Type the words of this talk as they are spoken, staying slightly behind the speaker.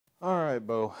All right,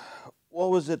 Bo.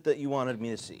 What was it that you wanted me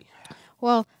to see?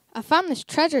 Well, I found this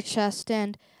treasure chest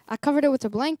and I covered it with a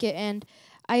blanket and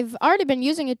I've already been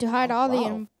using it to hide Oh, all the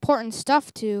wow. important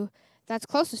stuff that's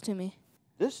closest to me.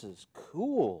 This is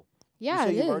cool. You Yeah,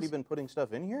 say it you've already is. been putting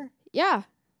stuff in here? Yeah.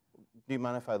 Do you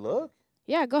mind if I look?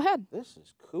 Yeah, go ahead. This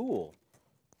is cool.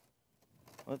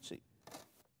 Let's see.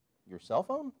 Your cell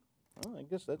phone? Oh, I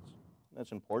guess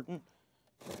that's important.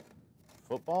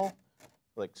 Football?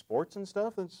 Like sports and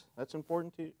stuff? That's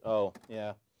important to you? Oh,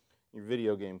 yeah. Your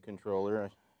video game controller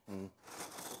and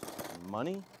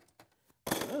money?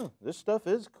 Oh, this stuff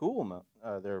is cool,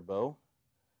 there, Bo.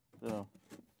 So,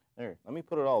 there, let me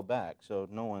put it all back so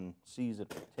no one sees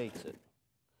it or takes it.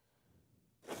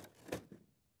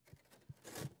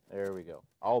 There we go,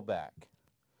 all back.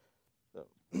 So,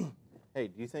 hey,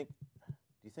 do you think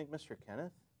Mr.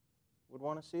 Kenneth would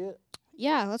want to see it?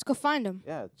 Yeah, let's go find him.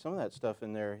 Yeah, some of that stuff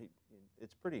in there,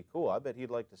 it's pretty cool. I bet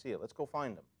he'd like to see it. Let's go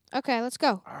find him. Okay, let's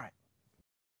go. All right.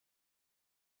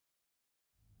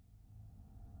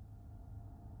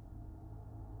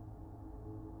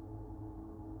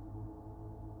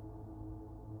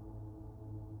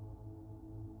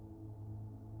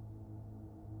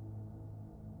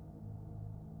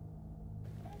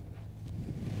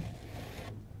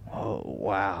 Oh,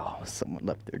 wow. Someone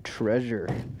left their treasure.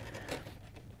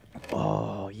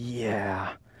 Oh,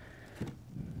 yeah.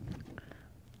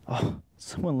 Oh,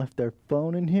 someone left their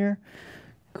phone in here?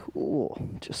 Cool.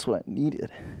 Just what I needed.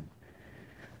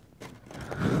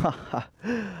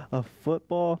 A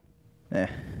football? Eh.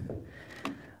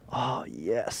 Oh,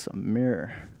 yes, a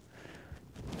mirror.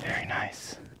 Very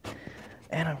nice.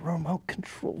 And a remote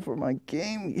control for my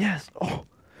game? Yes. Oh.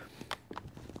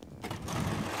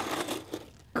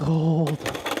 Gold.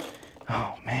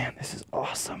 Oh man, this is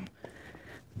awesome.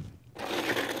 I'm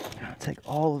gonna take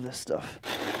all of this stuff.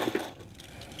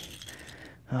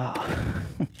 Oh.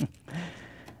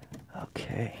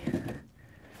 Okay.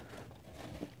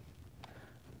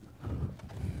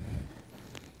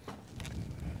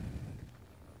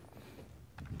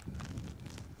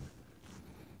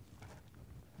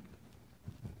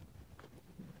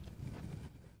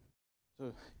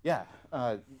 So, yeah,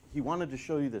 he wanted to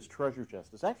show you this treasure chest.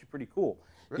 It's actually pretty cool.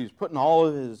 He's putting all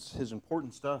of his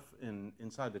important stuff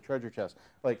inside the treasure chest,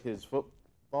 like his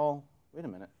football. Wait a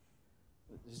minute.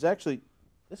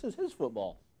 This is his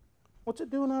football. What's it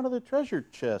doing out of the treasure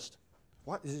chest?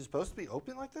 What? Is it supposed to be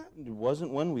open like that? It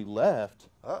wasn't when we left.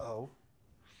 Uh-oh.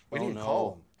 We Oh, need to no.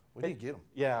 call him. We need to get him.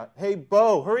 Yeah. Hey,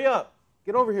 Bo, hurry up.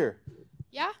 Get over here.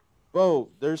 Yeah? Bo,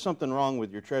 there's something wrong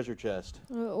with your treasure chest.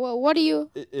 What do you...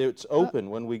 It's open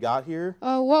when we got here.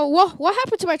 What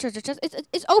happened to my treasure chest?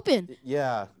 It's open.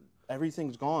 Yeah,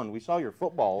 everything's gone. We saw your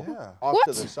football Yeah. off to What?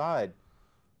 the side.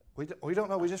 We don't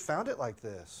know. We just found it like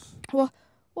this. Well,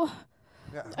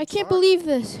 Yeah, I can't believe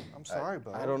this. I'm sorry,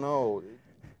 Bo. I don't know.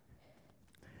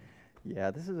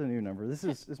 Yeah, this is a new number. This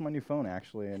is my new phone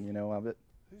actually, and you know,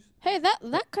 Hey,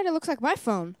 that kind of looks like my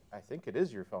phone. I think it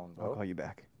is your phone, I'll Bo. call you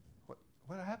back.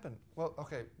 What happened? Well,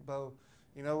 okay, Bo.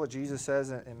 You know what Jesus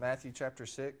says in Matthew chapter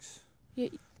 6? Y-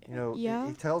 You know, Yeah.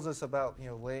 he tells us about,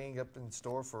 laying up in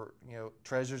store for,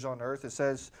 treasures on earth. It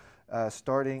says,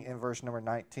 starting in verse number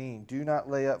 19, do not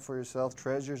lay up for yourself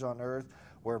treasures on earth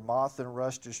where moth and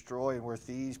rust destroy and where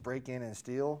thieves break in and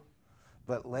steal,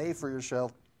 but lay for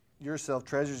yourself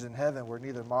treasures in heaven where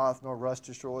neither moth nor rust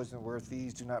destroys and where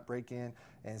thieves do not break in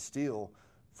and steal.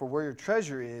 For where your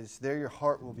treasure is, there your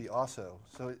heart will be also.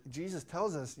 So Jesus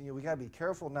tells us, we got to be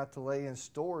careful not to lay in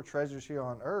store treasures here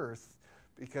on earth,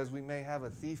 because we may have a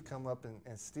thief come up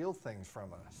and steal things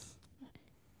from us.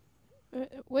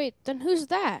 Wait, then who's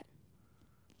that?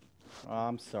 Oh,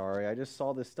 I'm sorry. I just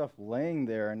saw this stuff laying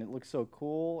there, and it looked so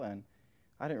cool, and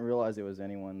I didn't realize it was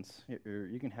anyone's.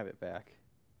 You can have it back.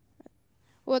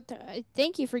 Well,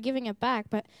 thank you for giving it back,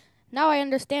 but now I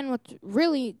understand what's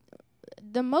really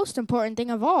the most important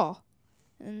thing of all,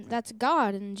 and that's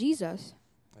God and Jesus.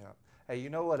 Yeah. Hey, you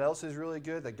know what else is really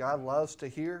good that God loves to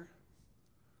hear?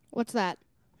 What's that?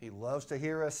 He loves to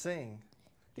hear us sing.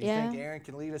 Do you Yeah. think Aaron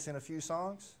can lead us in a few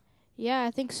songs? Yeah,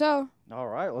 I think so. All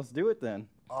right, let's do it then.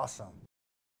 Awesome.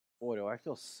 Boy, do I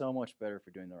feel so much better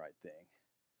for doing the right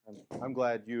thing. I'm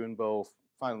glad you and Bo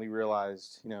finally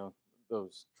realized,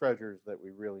 those treasures that we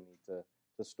really need to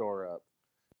store up.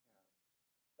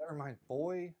 That reminds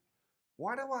boy.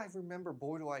 Why do I remember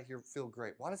boy do I feel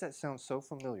great? Why does that sound so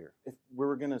familiar? If we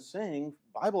were going to sing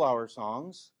Bible Hour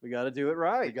songs, We got to do it we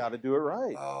right. got to do it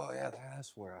right. Oh, yeah,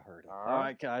 that's where I heard it. All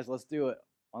right, guys, let's do it.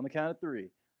 On the count of 3.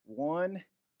 1,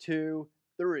 2,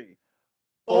 3.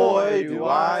 Boy, do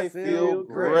I feel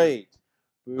great.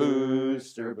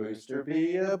 Booster, booster,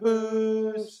 be a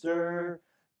booster.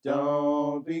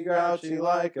 Don't be grouchy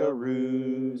like a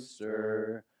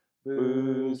rooster.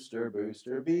 Booster,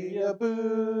 booster, be a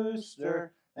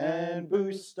booster and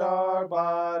boost our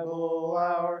Bible,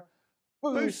 our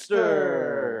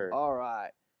booster. All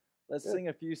right. Let's sing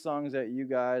a few songs that you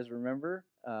guys remember.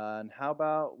 And how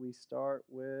about we start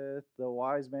with The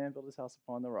Wise Man Built His House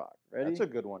Upon the Rock. Ready? That's a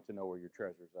good one to know where your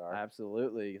treasures are.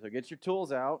 Absolutely. So get your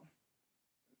tools out.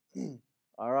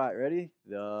 All right, ready?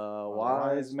 The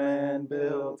wise man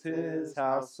built his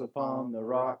house upon the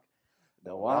rock.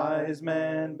 The wise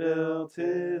man built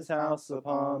his house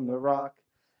upon the rock.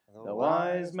 The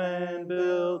wise man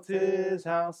built his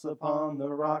house upon the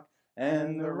rock,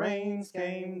 and the rains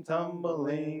came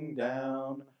tumbling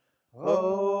down.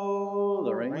 Oh,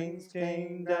 the rains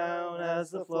came down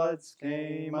as the floods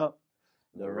came up.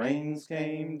 The rains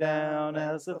came down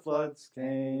as the floods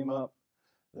came up.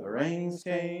 The rains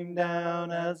came down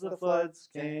as the floods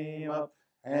came up,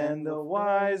 and the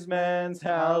wise man's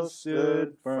house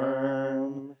stood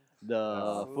firm.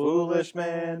 The foolish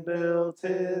man built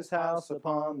his house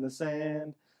upon the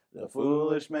sand. The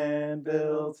foolish man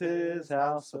built his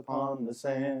house upon the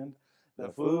sand.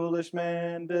 The foolish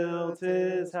man built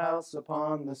his house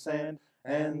upon the sand,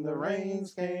 and the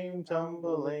rains came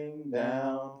tumbling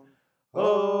down.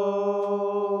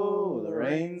 Oh, the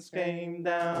rains came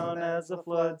down as the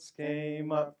floods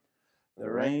came up. The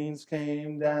rains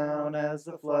came down as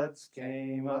the floods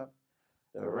came up.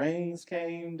 The rains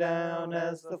came down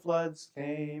as the floods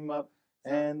came up,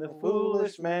 and the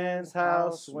foolish man's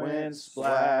house went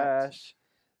splash.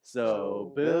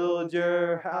 So build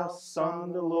your house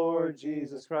on the Lord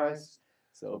Jesus Christ.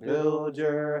 So build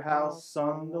your house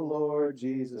on the Lord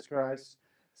Jesus Christ.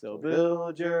 So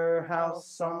build your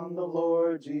house on the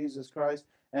Lord Jesus Christ,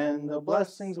 and the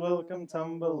blessings will come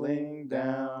tumbling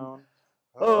down.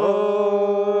 The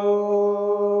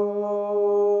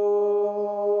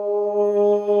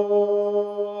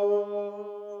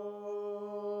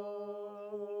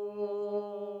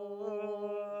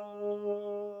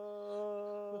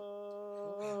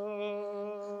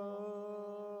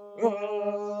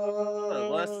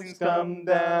blessings come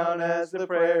down as the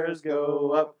prayers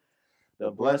go up. The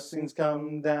blessings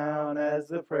come down as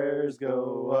the prayers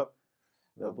go up.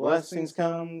 The blessings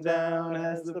come down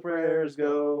as the prayers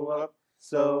go up.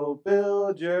 So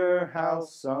build your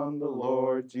house on the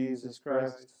Lord Jesus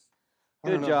Christ.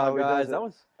 Good job, guys.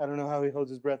 I don't know how he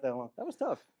holds his breath that long. That was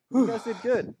tough. You guys did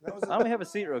good. Why don't we have a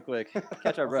seat real quick?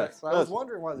 Catch our breaths. I was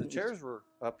wondering why the chairs were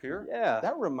up here. Yeah.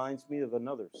 That reminds me of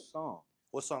another song.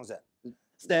 What song's that?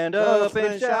 Stand up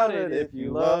and shout it if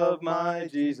you love my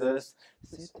Jesus.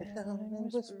 Sit down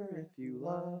and whisper if you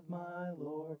love my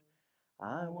Lord.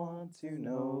 I want to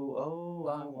know, oh,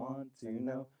 I want to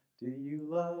know, do you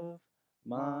love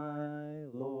my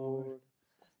Lord?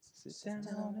 Sit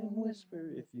down and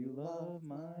whisper if you love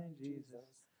my Jesus.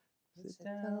 Sit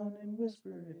down and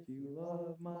whisper if you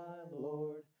love my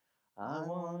Lord. I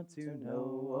want to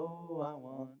know, oh, I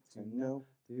want to know,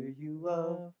 do you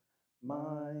love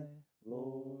my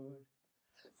Lord?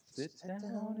 Sit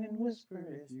down and whisper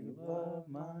if you love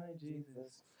my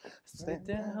Jesus. Sit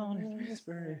down and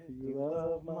whisper if you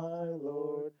love my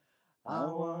Lord. I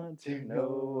want to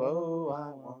know, oh, I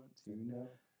want to know,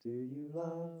 do you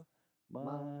love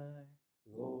my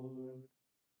Lord?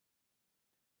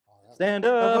 Stand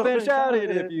up and shout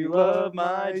it if you love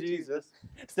my Jesus.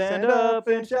 Stand up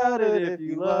and shout it if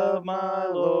you love my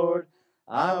Lord.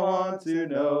 I want to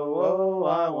know, oh,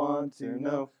 I want to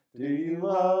know, do you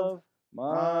love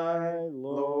my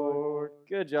Lord?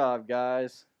 Good job,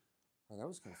 guys. Oh, that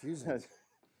was confusing. You guys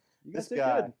This did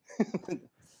guy. good.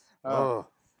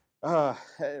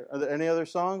 Hey, are there any other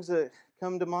songs that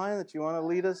come to mind that you want to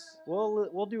lead us?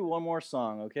 We'll do one more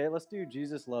song, okay? Let's do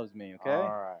Jesus Loves Me, okay? All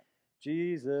right.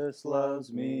 Jesus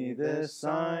loves me, this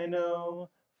I know,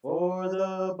 for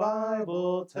the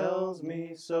Bible tells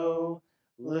me so.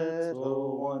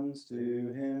 Little ones to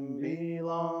him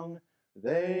belong.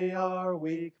 They are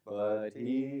weak, but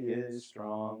he is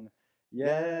strong.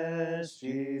 Yes,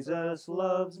 Jesus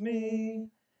loves me.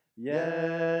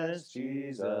 Yes,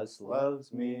 Jesus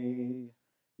loves me.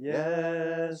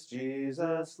 Yes,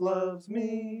 Jesus loves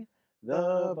me.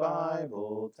 The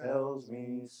Bible tells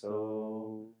me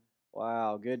so.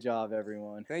 Wow, good job,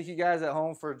 everyone. Thank you guys at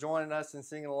home for joining us and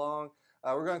singing along.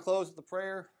 We're going to close with the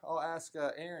prayer. I'll ask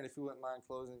Aaron if he wouldn't mind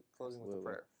closing with the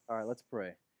prayer. All right, let's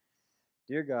pray.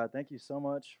 Dear God, thank you so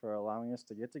much for allowing us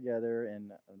to get together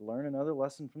and learn another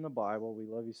lesson from the Bible. We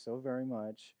love you so very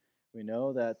much. We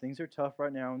know that things are tough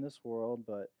right now in this world,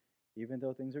 but even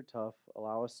though things are tough,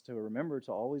 allow us to remember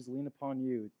to always lean upon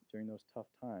you during those tough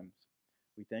times.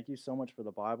 We thank you so much for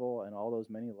the Bible and all those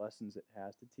many lessons it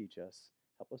has to teach us.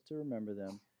 Help us to remember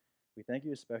them. We thank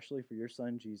you especially for your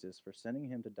Son, Jesus, for sending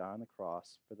him to die on the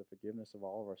cross for the forgiveness of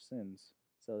all of our sins,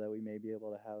 so that we may be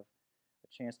able to have a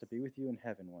chance to be with you in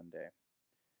heaven one day.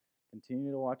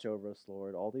 Continue to watch over us,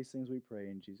 Lord. All these things we pray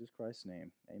in Jesus Christ's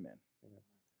name. Amen.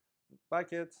 Bye,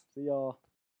 kids. See y'all.